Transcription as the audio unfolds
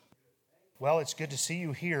Well, it's good to see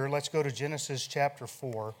you here. Let's go to Genesis chapter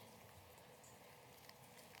 4.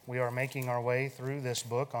 We are making our way through this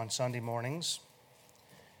book on Sunday mornings.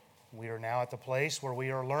 We are now at the place where we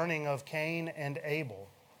are learning of Cain and Abel.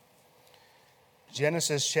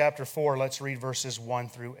 Genesis chapter 4, let's read verses 1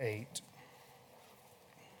 through 8.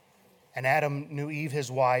 And Adam knew Eve his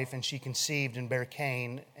wife, and she conceived and bare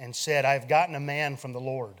Cain, and said, I have gotten a man from the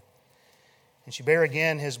Lord. And she bare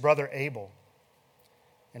again his brother Abel.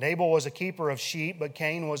 And Abel was a keeper of sheep, but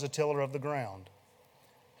Cain was a tiller of the ground.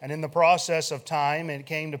 And in the process of time it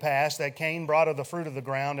came to pass that Cain brought of the fruit of the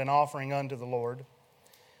ground an offering unto the Lord.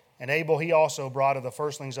 And Abel he also brought of the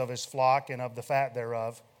firstlings of his flock and of the fat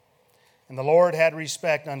thereof. And the Lord had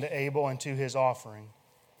respect unto Abel and to his offering.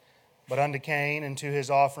 But unto Cain and to his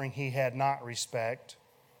offering he had not respect.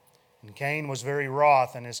 And Cain was very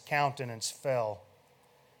wroth, and his countenance fell.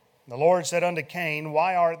 The Lord said unto Cain,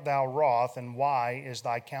 Why art thou wroth, and why is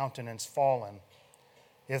thy countenance fallen?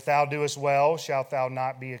 If thou doest well, shalt thou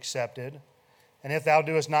not be accepted? And if thou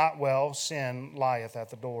doest not well, sin lieth at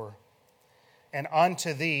the door. And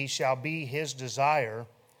unto thee shall be his desire,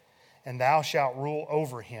 and thou shalt rule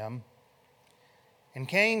over him. And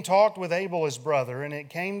Cain talked with Abel his brother, and it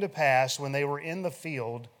came to pass when they were in the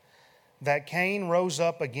field that Cain rose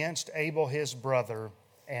up against Abel his brother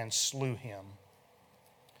and slew him.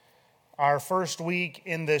 Our first week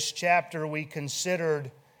in this chapter, we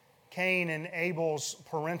considered Cain and Abel's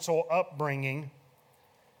parental upbringing.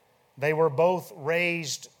 They were both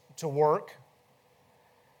raised to work.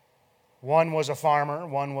 One was a farmer,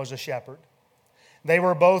 one was a shepherd. They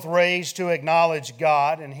were both raised to acknowledge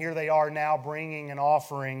God, and here they are now bringing an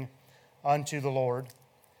offering unto the Lord.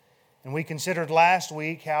 And we considered last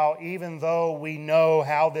week how even though we know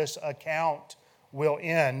how this account will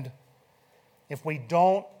end, if we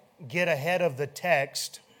don't get ahead of the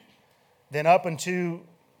text, then up until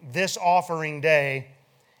this offering day,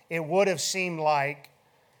 it would have seemed like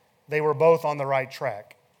they were both on the right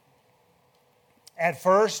track. At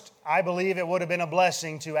first, I believe it would have been a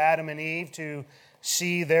blessing to Adam and Eve to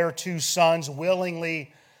see their two sons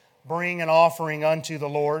willingly bring an offering unto the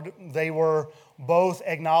Lord. They were both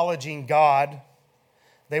acknowledging God.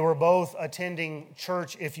 They were both attending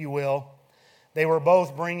church, if you will. They were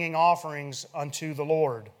both bringing offerings unto the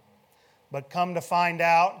Lord. But come to find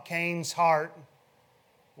out, Cain's heart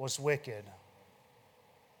was wicked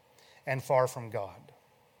and far from God.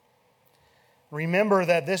 Remember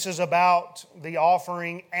that this is about the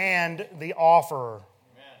offering and the offerer.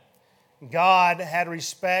 Amen. God had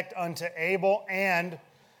respect unto Abel and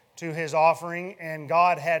to his offering, and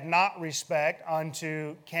God had not respect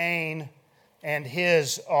unto Cain and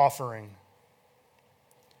his offering.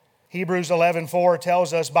 Hebrews 11:4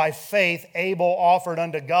 tells us, by faith Abel offered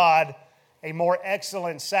unto God a more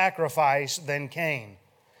excellent sacrifice than Cain.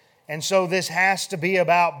 And so this has to be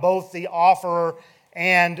about both the offerer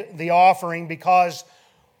and the offering, because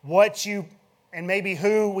what you, and maybe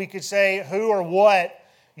who, we could say who or what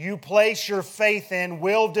you place your faith in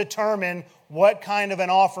will determine what kind of an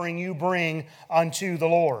offering you bring unto the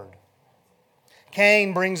Lord.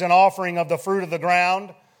 Cain brings an offering of the fruit of the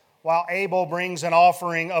ground, while Abel brings an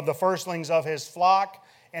offering of the firstlings of his flock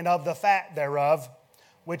and of the fat thereof,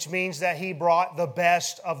 which means that he brought the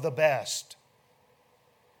best of the best.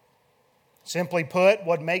 Simply put,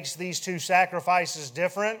 what makes these two sacrifices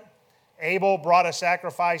different? Abel brought a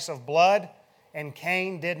sacrifice of blood, and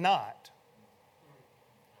Cain did not.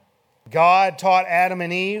 God taught Adam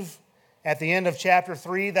and Eve at the end of chapter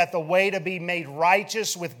 3 that the way to be made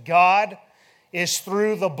righteous with God is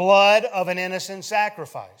through the blood of an innocent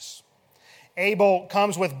sacrifice. Abel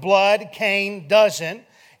comes with blood, Cain doesn't.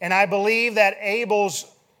 And I believe that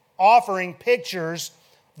Abel's offering pictures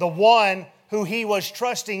the one who he was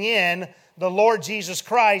trusting in, the Lord Jesus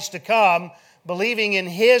Christ, to come, believing in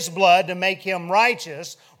his blood to make him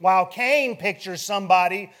righteous, while Cain pictures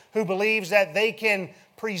somebody who believes that they can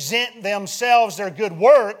present themselves, their good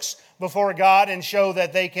works, before God and show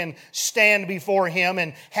that they can stand before Him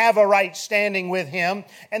and have a right standing with Him.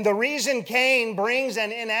 And the reason Cain brings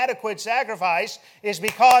an inadequate sacrifice is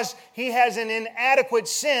because he has an inadequate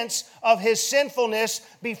sense of his sinfulness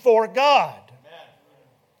before God. Amen.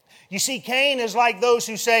 You see, Cain is like those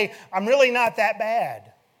who say, I'm really not that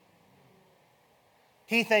bad.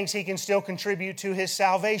 He thinks he can still contribute to his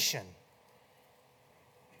salvation.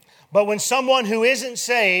 But when someone who isn't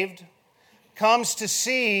saved comes to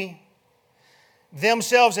see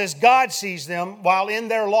themselves as God sees them while in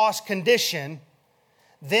their lost condition,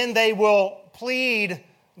 then they will plead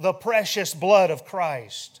the precious blood of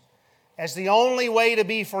Christ as the only way to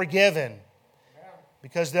be forgiven,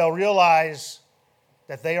 because they'll realize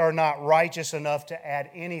that they are not righteous enough to add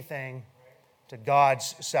anything to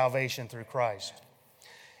God's salvation through Christ.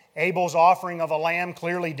 Abel's offering of a lamb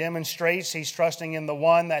clearly demonstrates he's trusting in the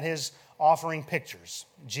one that his offering pictures,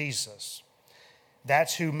 Jesus.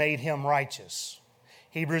 That's who made him righteous.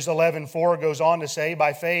 Hebrews 11:4 goes on to say,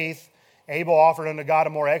 by faith, Abel offered unto God a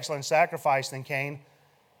more excellent sacrifice than Cain,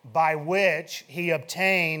 by which he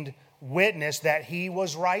obtained witness that he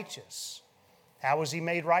was righteous. How was he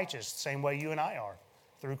made righteous? The same way you and I are,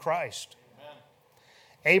 through Christ. Amen.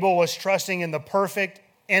 Abel was trusting in the perfect,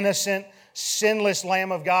 innocent, sinless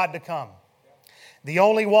Lamb of God to come. The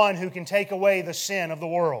only one who can take away the sin of the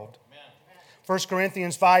world. 1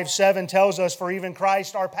 Corinthians 5:7 tells us, for even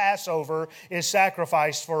Christ our Passover is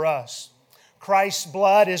sacrificed for us. Christ's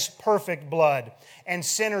blood is perfect blood, and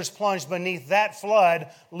sinners plunged beneath that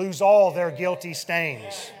flood lose all their guilty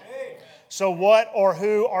stains. So what or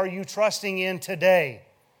who are you trusting in today?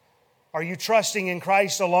 Are you trusting in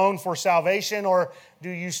Christ alone for salvation, or do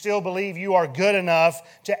you still believe you are good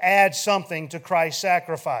enough to add something to Christ's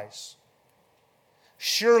sacrifice?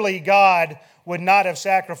 Surely God would not have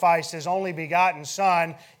sacrificed His only begotten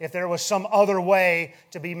Son if there was some other way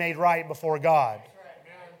to be made right before God.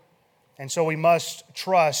 And so we must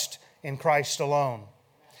trust in Christ alone.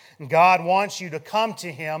 God wants you to come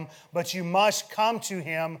to Him, but you must come to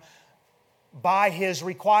Him by His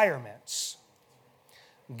requirements.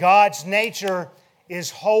 God's nature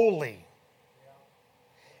is holy,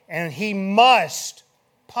 and He must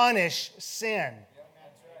punish sin.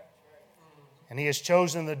 And He has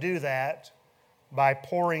chosen to do that by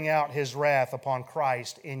pouring out His wrath upon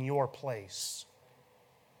Christ in your place.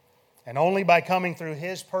 And only by coming through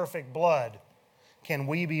His perfect blood can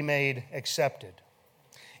we be made accepted.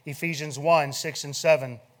 Ephesians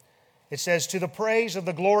 1:6-7, it says, to the praise of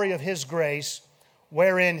the glory of His grace,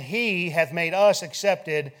 wherein He hath made us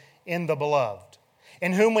accepted in the beloved,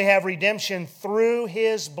 in whom we have redemption through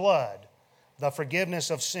His blood, the forgiveness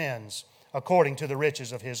of sins, according to the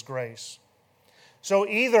riches of His grace. So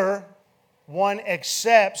either one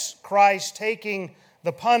accepts Christ taking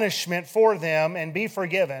the punishment for them and be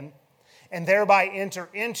forgiven, and thereby enter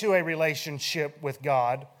into a relationship with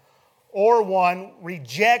God, or one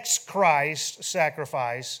rejects Christ's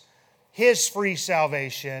sacrifice, His free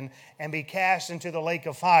salvation, and be cast into the lake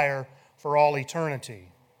of fire for all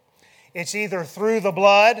eternity. It's either through the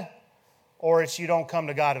blood, or it's you don't come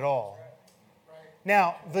to God at all.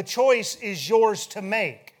 Now, the choice is yours to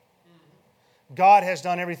make. God has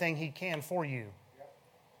done everything He can for you.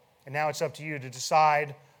 And now it's up to you to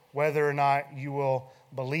decide whether or not you will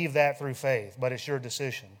believe that through faith. But it's your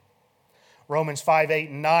decision. Romans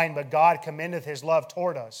 5:8-9, but God commendeth His love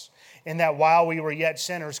toward us, in that while we were yet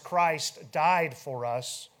sinners, Christ died for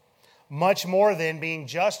us. Much more then, being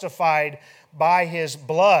justified by His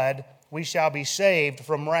blood, we shall be saved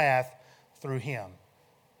from wrath through Him.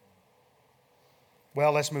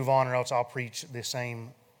 Well, let's move on, or else I'll preach the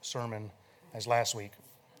same sermon as last week.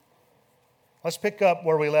 Let's pick up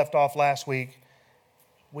where we left off last week.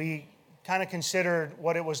 We kind of considered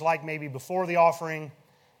what it was like maybe before the offering.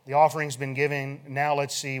 The offering's been given. Now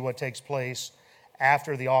let's see what takes place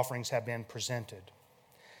after the offerings have been presented.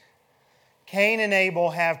 Cain and Abel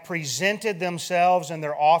have presented themselves and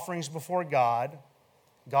their offerings before God.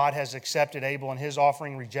 God has accepted Abel and his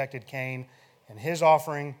offering, rejected Cain and his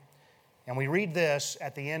offering. And we read this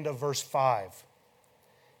at the end of verse 5.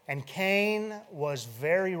 And Cain was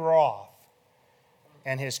very wroth,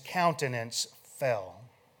 and his countenance fell.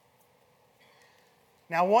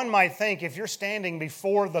 Now, one might think if you're standing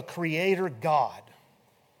before the Creator God,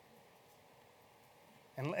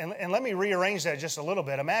 and let me rearrange that just a little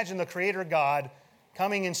bit. Imagine the Creator God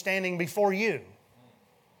coming and standing before you,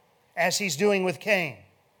 as He's doing with Cain.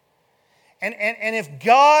 And if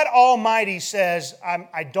God Almighty says,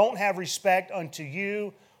 I don't have respect unto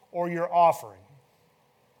you or your offering,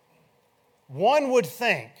 one would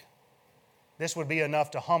think this would be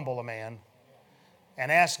enough to humble a man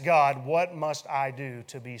and ask God, what must I do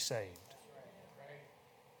to be saved?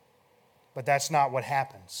 But that's not what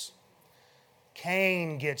happens.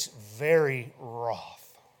 Cain gets very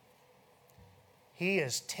wroth. He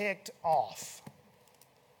is ticked off.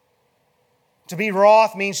 To be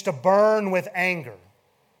wroth means to burn with anger.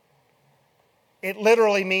 It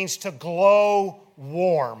literally means to glow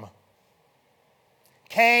warm.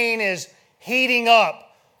 Cain is heating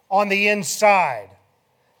up on the inside,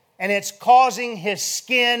 and it's causing his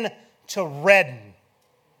skin to redden.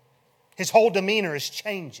 His whole demeanor is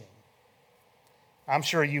changing. I'm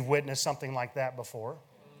sure you've witnessed something like that before.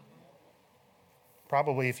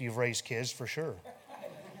 Probably if you've raised kids, for sure.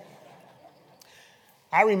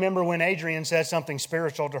 I remember when Adrian said something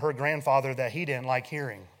spiritual to her grandfather that he didn't like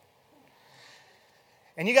hearing.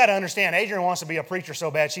 And you got to understand, Adrian wants to be a preacher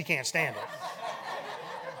so bad she can't stand it.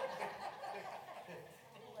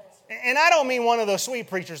 And I don't mean one of those sweet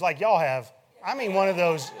preachers like y'all have. I mean one of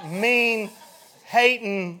those mean,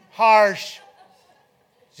 hating, harsh,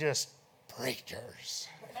 just preachers.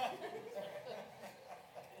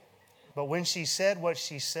 But when she said what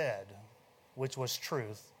she said, which was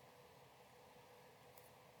truth,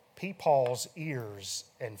 Paul's ears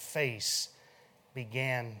and face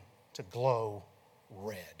began to glow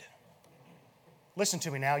red. Listen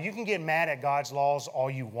to me now. You can get mad at God's laws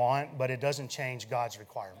all you want, but it doesn't change God's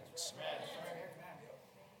requirements.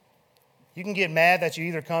 You can get mad that you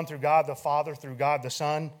either come through God the Father, through God the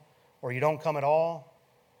Son, or you don't come at all.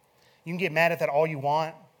 You can get mad at that all you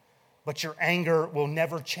want, but your anger will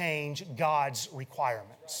never change God's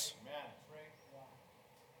requirements.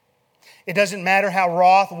 It doesn't matter how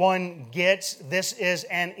wroth one gets, this is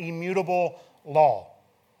an immutable law.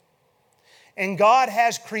 And God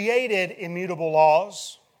has created immutable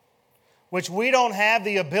laws, which we don't have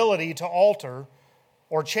the ability to alter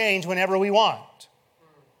or change whenever we want.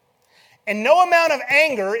 And no amount of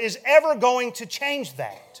anger is ever going to change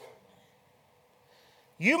that.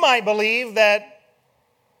 You might believe that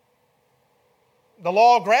the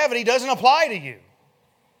law of gravity doesn't apply to you.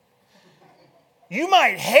 You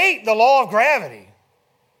might hate the law of gravity.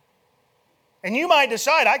 And you might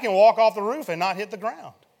decide, I can walk off the roof and not hit the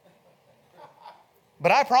ground.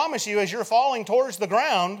 But I promise you, as you're falling towards the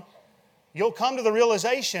ground, you'll come to the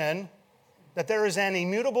realization that there is an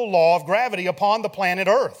immutable law of gravity upon the planet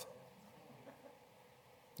Earth.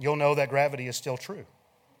 You'll know that gravity is still true.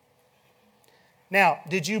 Now,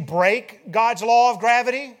 did you break God's law of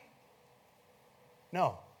gravity?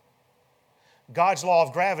 No. God's law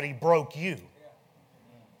of gravity broke you.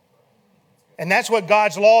 And that's what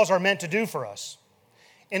God's laws are meant to do for us.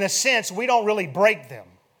 In a sense, we don't really break them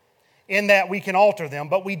in that we can alter them,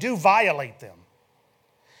 but we do violate them.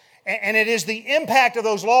 And it is the impact of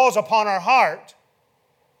those laws upon our heart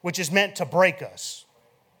which is meant to break us.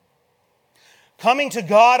 Coming to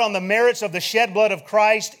God on the merits of the shed blood of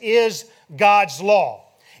Christ is God's law.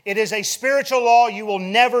 It is a spiritual law you will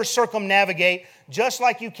never circumnavigate, just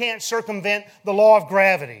like you can't circumvent the law of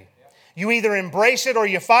gravity. You either embrace it or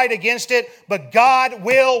you fight against it, but God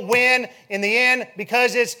will win in the end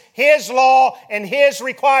because it's His law and His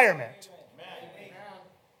requirement. Amen.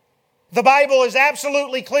 The Bible is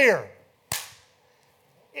absolutely clear.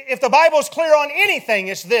 If the Bible is clear on anything,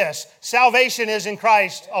 it's this: salvation is in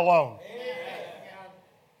Christ alone. Amen.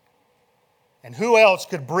 And who else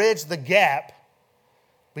could bridge the gap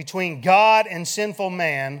between God and sinful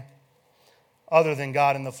man other than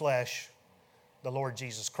God in the flesh, the Lord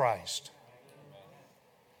Jesus Christ?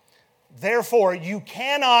 Therefore, you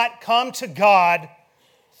cannot come to God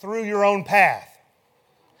through your own path.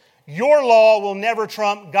 Your law will never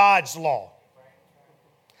trump God's law.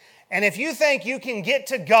 And if you think you can get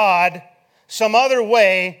to God some other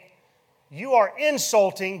way, you are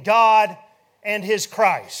insulting God and His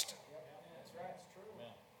Christ.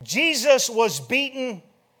 Jesus was beaten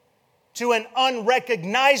to an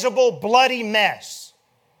unrecognizable bloody mess.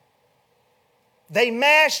 They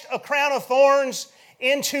mashed a crown of thorns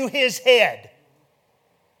into His head.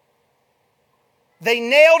 They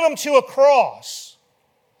nailed Him to a cross.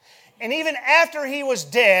 And even after He was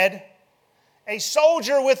dead, a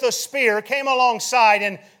soldier with a spear came alongside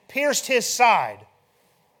and pierced His side.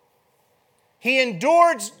 He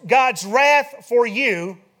endured God's wrath for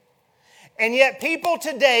you, and yet people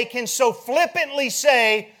today can so flippantly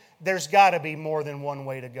say, there's got to be more than one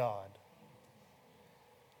way to God.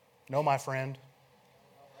 No, my friend.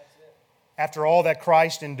 After all that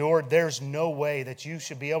Christ endured, there's no way that you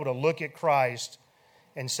should be able to look at Christ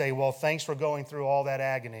and say, well, thanks for going through all that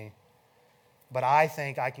agony, but I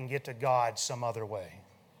think I can get to God some other way.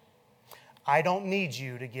 I don't need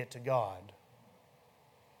you to get to God.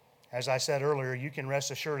 As I said earlier, you can rest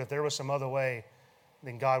assured if there was some other way,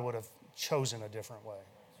 then God would have chosen a different way.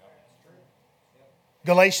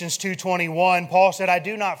 Galatians 2:21, Paul said, I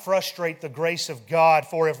do not frustrate the grace of God,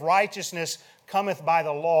 for if righteousness cometh by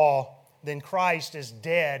the law, then Christ is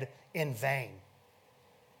dead in vain.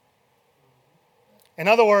 In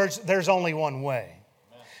other words, there's only one way.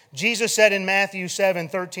 Amen. Jesus said in Matthew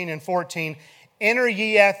 7:13 and 14, enter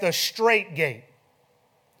ye at the strait gate.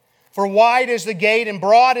 For wide is the gate, and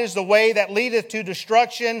broad is the way that leadeth to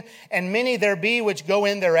destruction, and many there be which go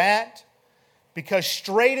in thereat. Because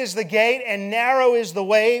strait is the gate, and narrow is the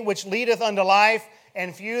way which leadeth unto life,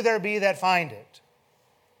 and few there be that find it.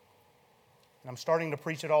 And I'm starting to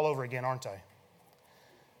preach it all over again, aren't I?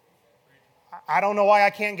 I don't know why I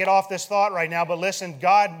can't get off this thought right now, but listen,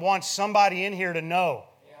 God wants somebody in here to know.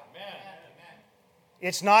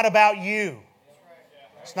 It's not about you.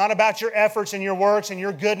 It's not about your efforts and your works and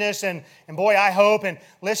your goodness. And boy, I hope. And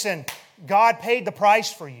listen, God paid the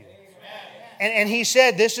price for you. And He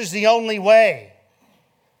said this is the only way.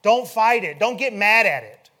 Don't fight it. Don't get mad at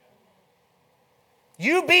it.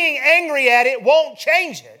 You being angry at it won't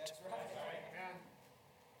change it.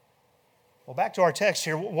 Well, back to our text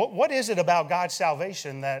here. What is it about God's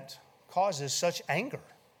salvation that causes such anger?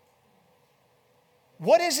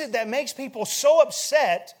 What is it that makes people so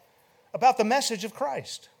upset about the message of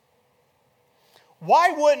Christ?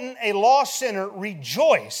 Why wouldn't a lost sinner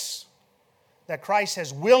rejoice that Christ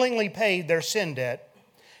has willingly paid their sin debt,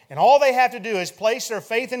 and all they have to do is place their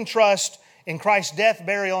faith and trust in Christ's death,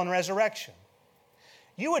 burial, and resurrection?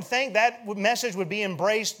 You would think that message would be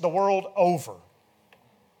embraced the world over.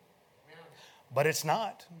 But it's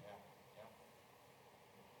not.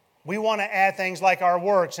 We want to add things like our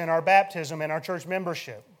works and our baptism and our church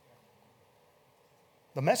membership.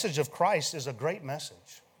 The message of Christ is a great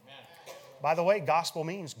message. Amen. By the way, gospel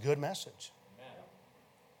means good message. Amen.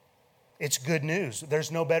 It's good news.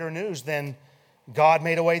 There's no better news than God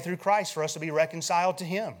made a way through Christ for us to be reconciled to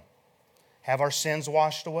Him, have our sins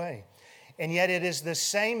washed away. And yet it is the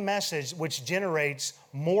same message which generates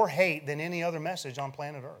more hate than any other message on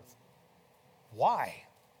planet Earth. Why?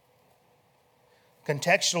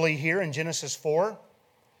 Contextually here in Genesis 4,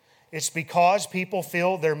 it's because people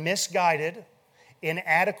feel their misguided,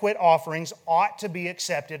 inadequate offerings ought to be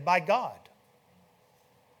accepted by God.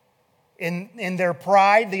 In their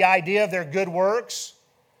pride, the idea of their good works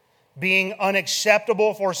being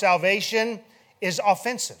unacceptable for salvation is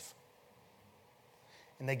offensive.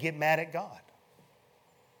 And they get mad at God.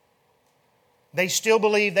 They still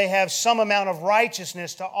believe they have some amount of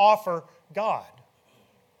righteousness to offer God.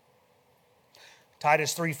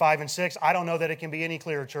 Titus 3, 5, and 6. I don't know that it can be any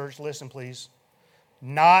clearer, church. Listen, please.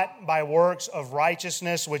 Not by works of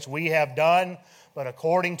righteousness which we have done, but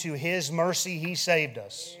according to His mercy He saved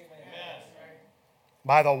us. Amen.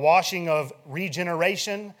 By the washing of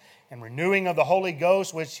regeneration and renewing of the Holy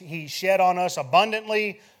Ghost, which He shed on us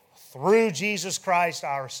abundantly through Jesus Christ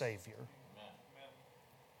our Savior. Amen.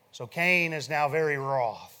 So Cain is now very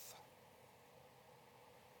wroth.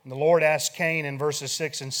 And the Lord asked Cain in verses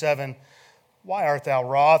 6 and 7, "Why art thou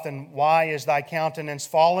wroth, and why is thy countenance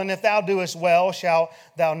fallen? If thou doest well, shalt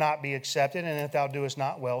thou not be accepted, and if thou doest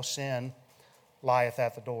not well, sin lieth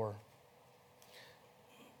at the door."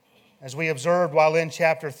 As we observed while in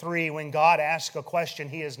chapter 3, when God asks a question,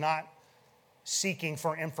 He is not seeking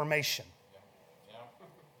for information.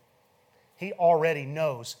 He already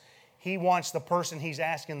knows. He wants the person He's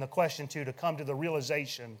asking the question to come to the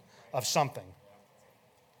realization of something.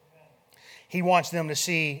 He wants them to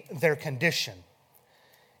see their condition.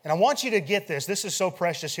 And I want you to get this. This is so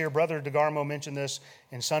precious here. Brother DeGarmo mentioned this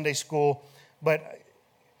in Sunday school. But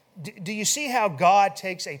do you see how God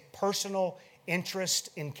takes a personal interest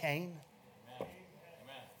in Cain? Amen.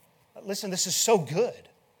 Listen, this is so good.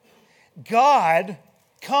 God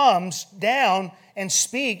comes down and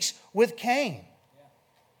speaks with Cain.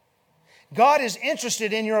 God is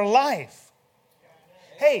interested in your life.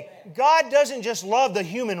 Hey, God doesn't just love the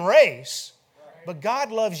human race, but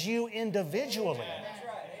God loves you individually.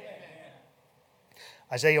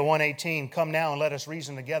 Isaiah 1:18, "Come now and let us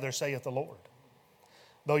reason together, saith the Lord.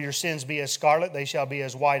 Though your sins be as scarlet, they shall be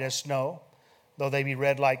as white as snow. Though they be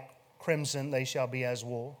red like crimson, they shall be as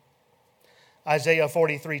wool." Isaiah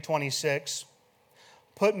 43:26,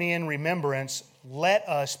 "Put me in remembrance, let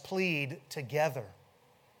us plead together."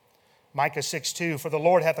 Micah 6:2, "For the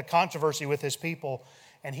Lord hath a controversy with His people,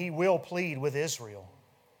 and He will plead with Israel."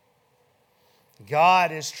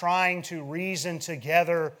 God is trying to reason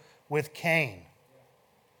together with Cain.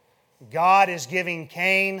 God is giving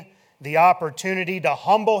Cain the opportunity to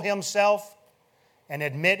humble himself and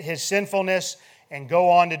admit his sinfulness and go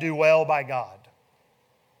on to do well by God.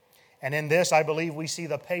 And in this, I believe we see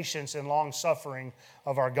the patience and long-suffering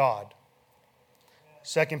of our God.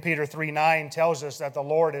 2 Peter 3:9 tells us that the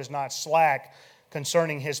Lord is not slack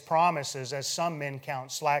concerning His promises, as some men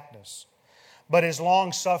count slackness, but is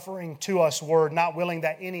long-suffering to us word, not willing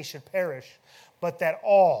that any should perish, but that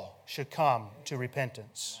all should come to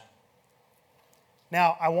repentance.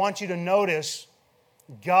 Now, I want you to notice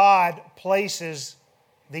God places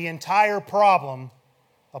the entire problem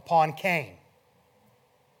upon Cain.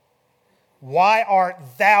 "Why art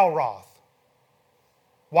thou wroth?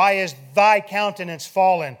 Why is thy countenance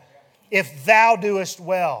fallen, if thou doest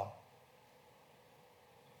well?"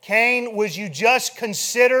 Cain, would you just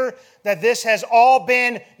consider that this has all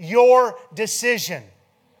been your decision?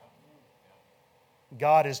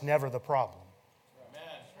 God is never the problem.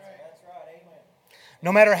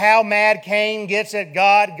 No matter how mad Cain gets at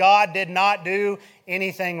God, God did not do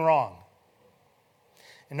anything wrong.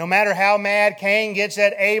 And no matter how mad Cain gets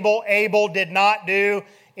at Abel, Abel did not do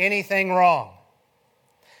anything wrong.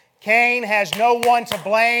 Cain has no one to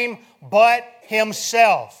blame but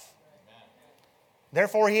himself.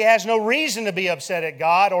 Therefore, he has no reason to be upset at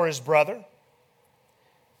God or his brother.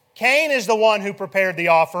 Cain is the one who prepared the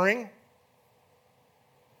offering.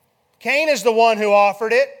 Cain is the one who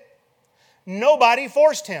offered it. Nobody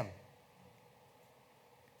forced him.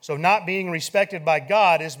 So not being respected by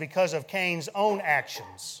God is because of Cain's own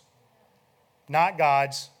actions. Not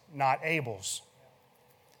God's, not Abel's.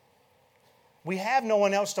 We have no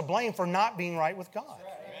one else to blame for not being right with God.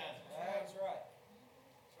 That's right.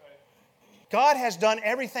 God has done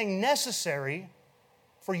everything necessary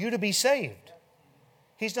for you to be saved.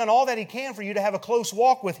 He's done all that He can for you to have a close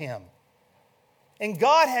walk with Him. And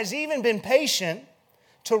God has even been patient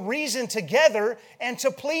to reason together and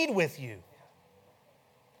to plead with you.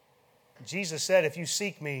 Jesus said, if you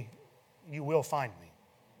seek me, you will find me.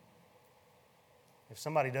 If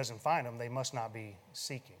somebody doesn't find Him, they must not be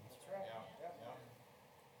seeking.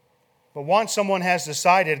 But once someone has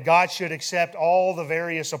decided God should accept all the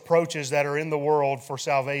various approaches that are in the world for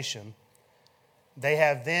salvation, they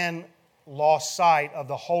have then lost sight of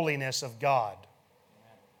the holiness of God.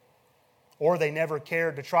 Or they never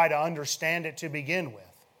cared to try to understand it to begin with.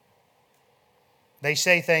 They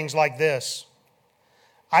say things like this: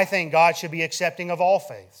 I think God should be accepting of all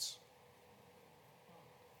faiths.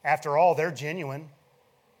 After all, they're genuine.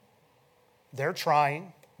 They're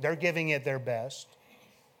trying. They're giving it their best.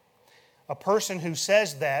 A person who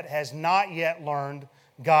says that has not yet learned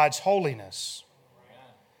God's holiness.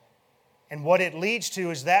 And what it leads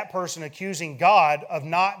to is that person accusing God of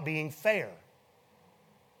not being fair.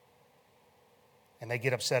 And they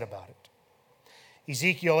get upset about it.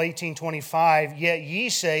 Ezekiel 18:25, yet ye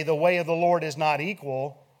say the way of the Lord is not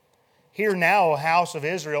equal. Hear now, O house of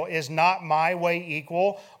Israel, is not my way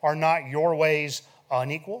equal? Are not your ways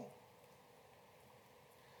unequal?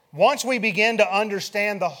 Once we begin to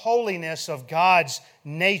understand the holiness of God's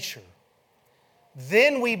nature,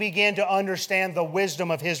 then we begin to understand the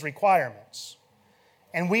wisdom of His requirements.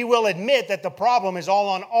 And we will admit that the problem is all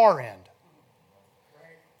on our end.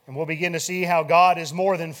 And we'll begin to see how God is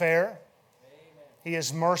more than fair. He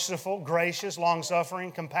is merciful, gracious,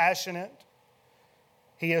 long-suffering, compassionate.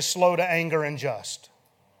 He is slow to anger and just.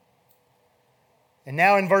 And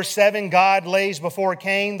now in verse 7, God lays before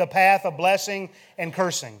Cain the path of blessing and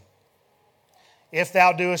cursing. If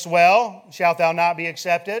thou doest well, shalt thou not be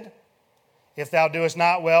accepted? If thou doest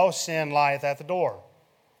not well, sin lieth at the door.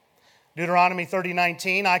 Deuteronomy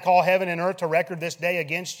 30:19, I call heaven and earth to record this day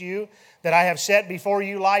against you, that I have set before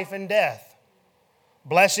you life and death,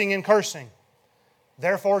 blessing and cursing.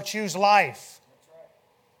 Therefore choose life.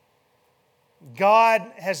 God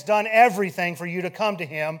has done everything for you to come to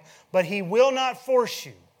Him, but He will not force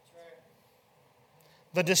you.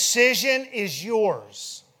 The decision is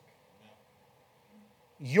yours.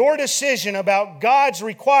 Your decision about God's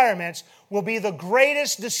requirements will be the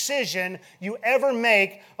greatest decision you ever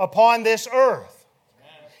make upon this earth.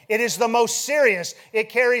 It is the most serious. It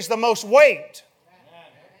carries the most weight.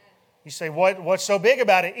 You say, what's so big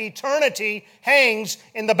about it? Eternity hangs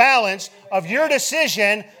in the balance of your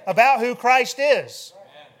decision about who Christ is.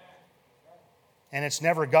 And it's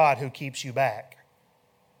never God who keeps you back.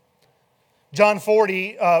 John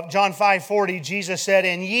 5:40, Jesus said,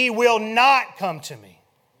 and ye will not come to me,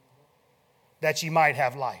 that ye might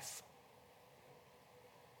have life.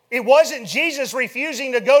 It wasn't Jesus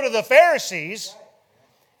refusing to go to the Pharisees.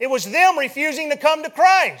 It was them refusing to come to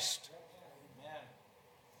Christ.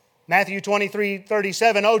 Matthew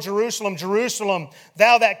 23:37, O Jerusalem, Jerusalem,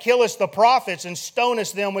 thou that killest the prophets and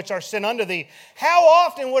stonest them which are sent unto thee, how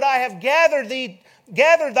often would I have gathered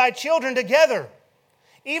thy children together,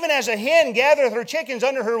 even as a hen gathereth her chickens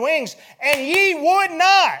under her wings, and ye would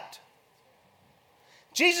not.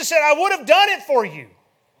 Jesus said, I would have done it for you.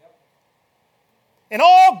 And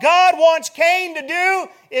all God wants Cain to do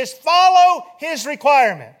is follow His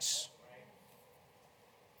requirements.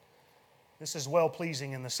 This is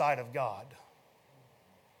well-pleasing in the sight of God.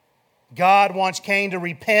 God wants Cain to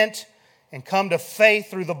repent and come to faith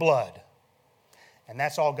through the blood. And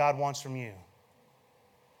that's all God wants from you.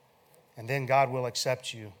 And then God will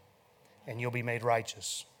accept you and you'll be made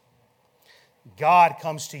righteous. God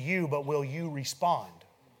comes to you, but will you respond?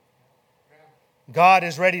 God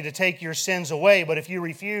is ready to take your sins away, but if you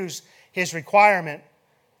refuse His requirement,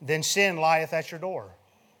 then sin lieth at your door.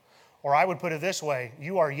 Or I would put it this way,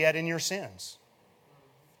 you are yet in your sins.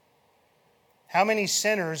 How many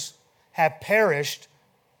sinners have perished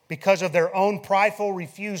because of their own prideful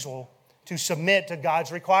refusal to submit to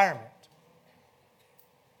God's requirement.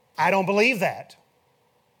 I don't believe that.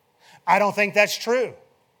 I don't think that's true.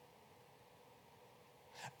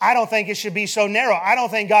 I don't think it should be so narrow. I don't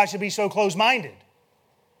think God should be so closed-minded.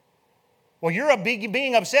 Well, you're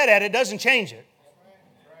being upset at it doesn't change it.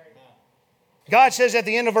 God says at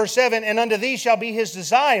the end of verse 7, and unto thee shall be his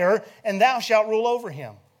desire, and thou shalt rule over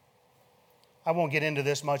him. I won't get into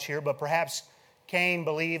this much here, but perhaps Cain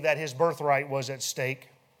believed that his birthright was at stake.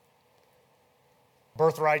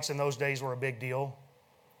 Birthrights in those days were a big deal.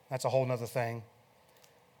 That's a whole other thing.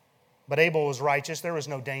 But Abel was righteous. There was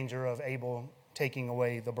no danger of Abel taking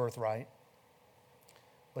away the birthright.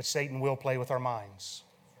 But Satan will play with our minds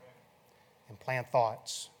and plant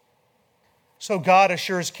thoughts. So God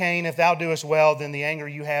assures Cain, if thou doest well, then the anger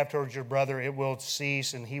you have towards your brother, it will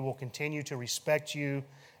cease, and he will continue to respect you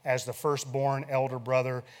as the firstborn elder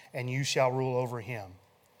brother, and you shall rule over him.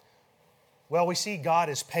 Well, we see God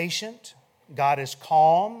is patient. God is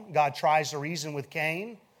calm. God tries to reason with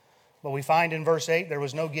Cain. But we find in verse 8, there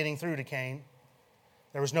was no getting through to Cain.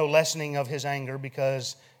 There was no lessening of his anger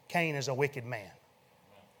because Cain is a wicked man.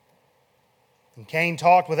 And Cain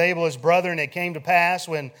talked with Abel his brother, and it came to pass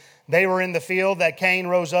when they were in the field that Cain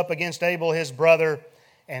rose up against Abel his brother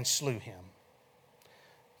and slew him.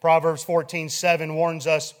 Proverbs 14:7 warns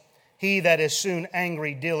us, he that is soon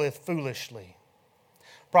angry dealeth foolishly.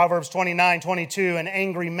 Proverbs 29:22, an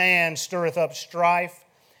angry man stirreth up strife,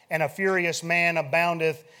 and a furious man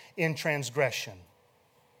aboundeth in transgression.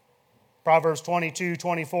 Proverbs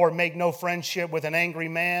 22:24, make no friendship with an angry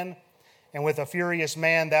man, and with a furious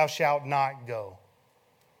man thou shalt not go.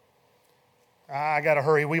 I got to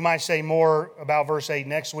hurry. We might say more about verse 8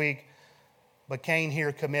 next week, but Cain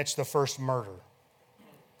here commits the first murder.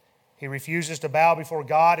 He refuses to bow before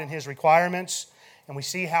God and his requirements, and we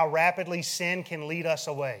see how rapidly sin can lead us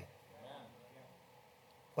away.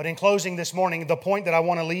 But in closing this morning, the point that I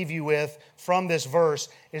want to leave you with from this verse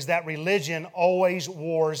is that religion always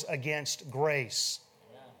wars against grace.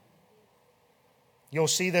 You'll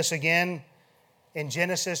see this again in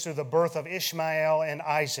Genesis through the birth of Ishmael and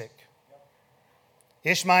Isaac.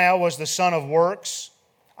 Ishmael was the son of works.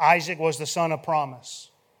 Isaac was the son of promise.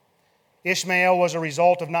 Ishmael was a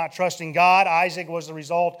result of not trusting God. Isaac was the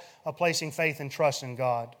result of placing faith and trust in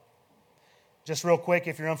God. Just real quick,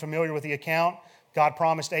 if you're unfamiliar with the account, God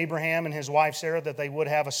promised Abraham and his wife Sarah that they would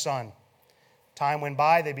have a son. Time went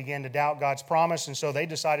by, they began to doubt God's promise, and so they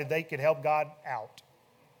decided they could help God out.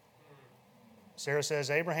 Sarah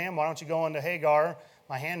says, Abraham, why don't you go unto Hagar,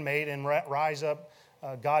 my handmaid, and rise up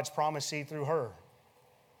God's promised seed through her?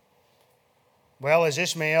 Well, as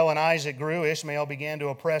Ishmael and Isaac grew, Ishmael began to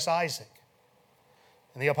oppress Isaac.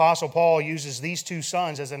 And the Apostle Paul uses these two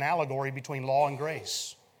sons as an allegory between law and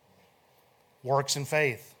grace, works and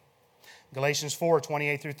faith. Galatians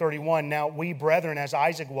 4:28-31, now we brethren, as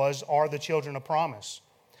Isaac was, are the children of promise.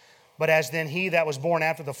 But as then he that was born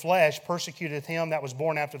after the flesh persecuteth him that was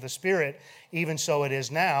born after the Spirit, even so it is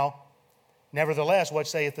now. Nevertheless, what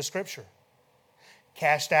saith the Scripture?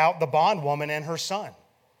 Cast out the bondwoman and her son.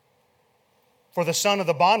 For the son of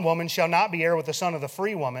the bondwoman shall not be heir with the son of the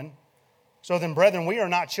free woman. So then, brethren, we are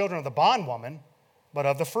not children of the bondwoman, but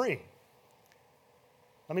of the free.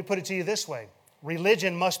 Let me put it to you this way.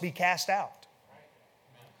 Religion must be cast out.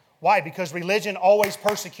 Why? Because religion always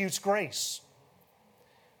persecutes grace.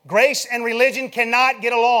 Grace and religion cannot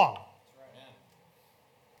get along.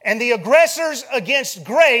 And the aggressors against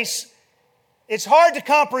grace, it's hard to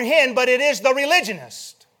comprehend, but it is the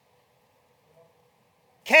religionist.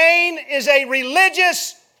 Cain is a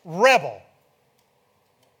religious rebel.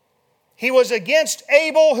 He was against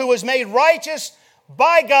Abel, who was made righteous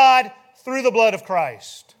by God through the blood of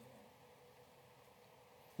Christ.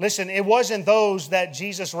 Listen, it wasn't those that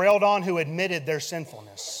Jesus railed on who admitted their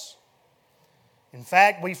sinfulness. In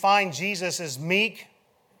fact, we find Jesus as meek.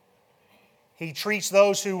 He treats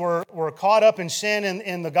those who were caught up in sin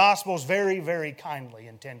in the Gospels very, very kindly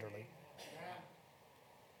and tenderly.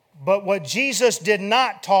 But what Jesus did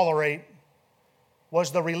not tolerate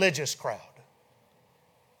was the religious crowd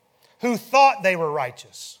who thought they were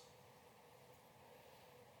righteous.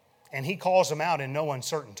 And he calls them out in no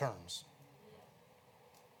uncertain terms.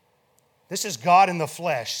 This is God in the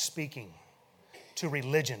flesh speaking to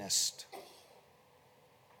religionists.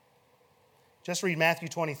 Just read Matthew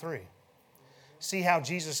 23. See how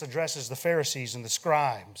Jesus addresses the Pharisees and the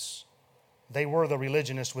scribes. They were the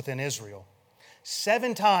religionists within Israel.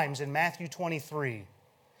 7 times in Matthew 23,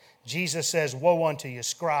 Jesus says, woe unto you,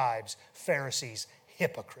 scribes, Pharisees,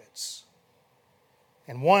 hypocrites.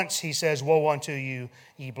 And once he says, woe unto you,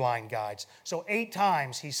 ye blind guides. So 8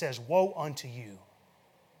 times he says, woe unto you.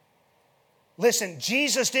 Listen,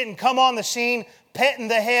 Jesus didn't come on the scene petting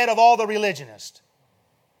the head of all the religionists.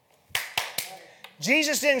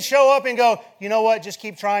 Jesus didn't show up and go, you know what, just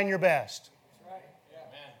keep trying your best.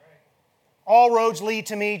 All roads lead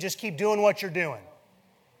to me, just keep doing what you're doing.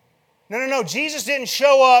 No. Jesus didn't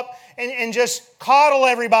show up and just coddle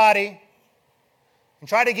everybody and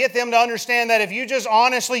try to get them to understand that if you just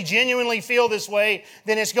honestly, genuinely feel this way,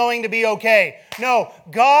 then it's going to be okay. No,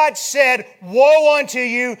 God said, woe unto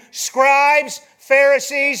you, scribes,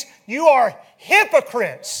 Pharisees, you are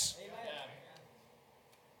hypocrites.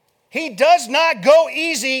 He does not go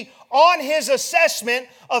easy on His assessment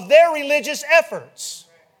of their religious efforts.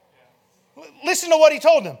 Listen to what He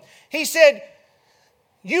told them. He said,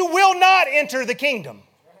 you will not enter the kingdom.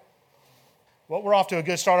 Well, we're off to a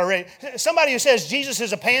good start already. Somebody who says Jesus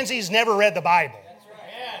is a pansy has never read the Bible.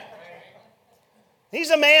 He's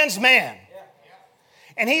a man's man.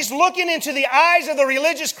 And he's looking into the eyes of the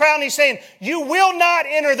religious crowd and he's saying, you will not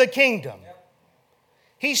enter the kingdom.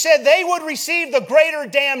 He said they would receive the greater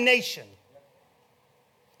damnation.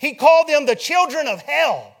 He called them the children of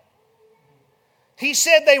hell. He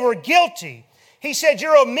said they were guilty. He said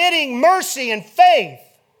you're omitting mercy and faith.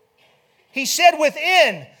 He said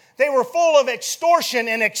within they were full of extortion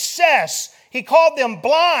and excess. He called them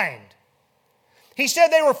blind. He said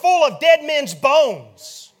they were full of dead men's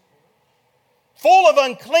bones, full of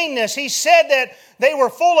uncleanness. He said that they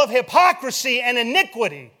were full of hypocrisy and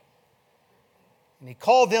iniquity. And He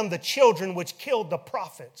called them the children which killed the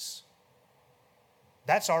prophets.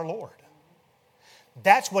 That's our Lord.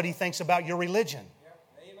 That's what He thinks about your religion.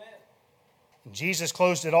 Amen. Jesus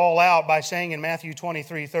closed it all out by saying in Matthew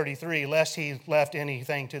 23:33, lest He left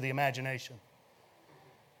anything to the imagination.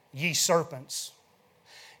 Ye serpents,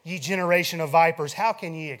 ye generation of vipers, how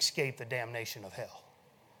can ye escape the damnation of hell?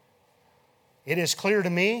 It is clear to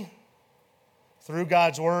me through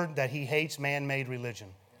God's Word that He hates man-made religion.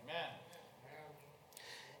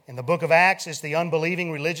 In the book of Acts, it's the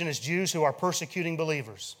unbelieving religionist Jews who are persecuting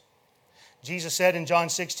believers. Jesus said in John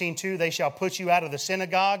 16:2, they shall put you out of the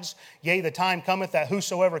synagogues. Yea, the time cometh that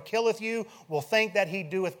whosoever killeth you will think that he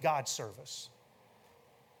doeth God service.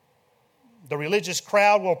 The religious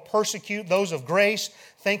crowd will persecute those of grace,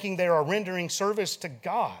 thinking they are rendering service to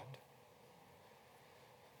God.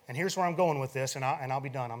 And here's where I'm going with this, and I'll be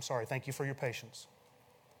done. I'm sorry. Thank you for your patience.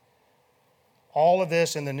 All of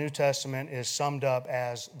this in the New Testament is summed up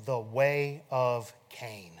as the way of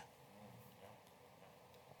Cain.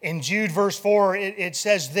 In Jude verse 4, it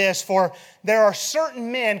says this, for there are certain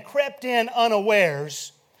men crept in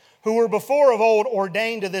unawares, who were before of old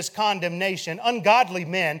ordained to this condemnation, ungodly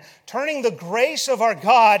men, turning the grace of our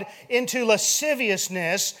God into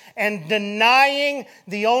lasciviousness and denying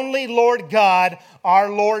the only Lord God, our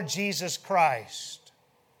Lord Jesus Christ.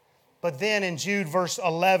 But then in Jude verse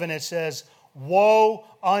 11 it says, woe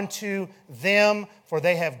unto them, for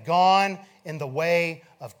they have gone in the way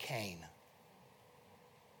of Cain.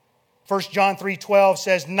 1 John 3:12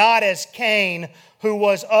 says, not as Cain, who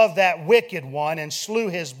was of that wicked one, and slew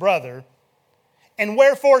his brother. And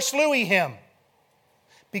wherefore slew he him?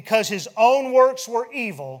 Because his own works were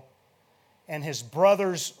evil, and his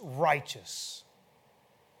brother's righteous.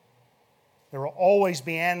 There will always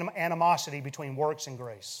be animosity between works and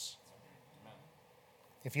grace.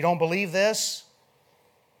 If you don't believe this,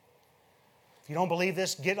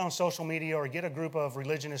 get on social media or get a group of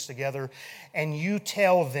religionists together and you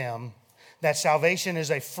tell them that salvation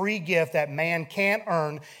is a free gift that man can't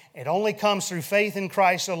earn. It only comes through faith in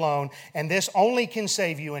Christ alone, and this only can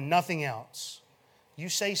save you and nothing else. You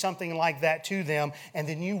say something like that to them, and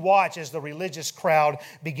then you watch as the religious crowd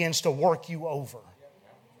begins to work you over.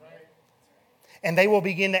 And they will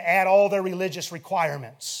begin to add all their religious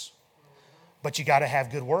requirements. But you got to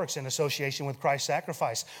have good works in association with Christ's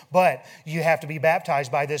sacrifice. But you have to be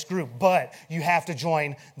baptized by this group. But you have to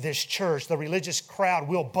join this church. The religious crowd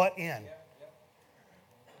will butt in.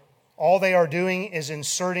 All they are doing is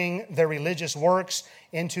inserting their religious works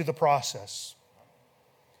into the process.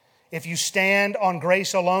 If you stand on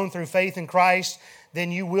grace alone through faith in Christ,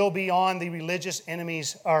 then you will be on the religious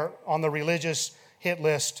enemies, or on the religious hit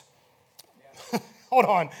list. Hold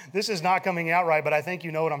on, this is not coming out right, but I think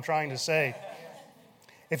you know what I'm trying to say.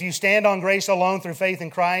 If you stand on grace alone through faith in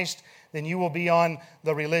Christ, then you will be on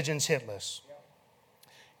the religion's hit list.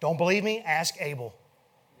 Don't believe me? Ask Abel.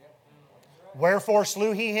 Wherefore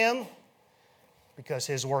slew he him? Because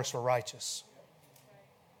his works were righteous.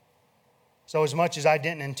 So as much as I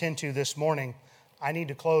didn't intend to this morning, I need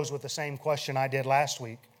to close with the same question I did last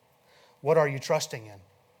week. What are you trusting in?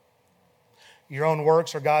 Your own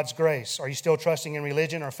works or God's grace? Are you still trusting in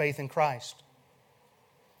religion or faith in Christ?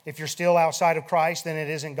 If you're still outside of Christ, then it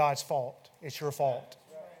isn't God's fault. It's your fault.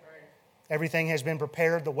 Everything has been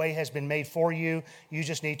prepared. The way has been made for you. You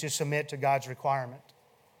just need to submit to God's requirement.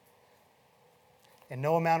 And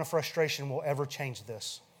no amount of frustration will ever change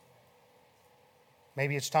this.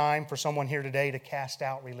 Maybe it's time for someone here today to cast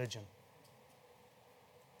out religion.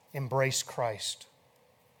 Embrace Christ.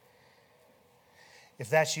 If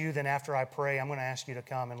that's you, then after I pray, I'm going to ask you to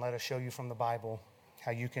come and let us show you from the Bible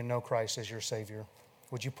how you can know Christ as your Savior.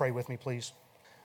 Would you pray with me, please?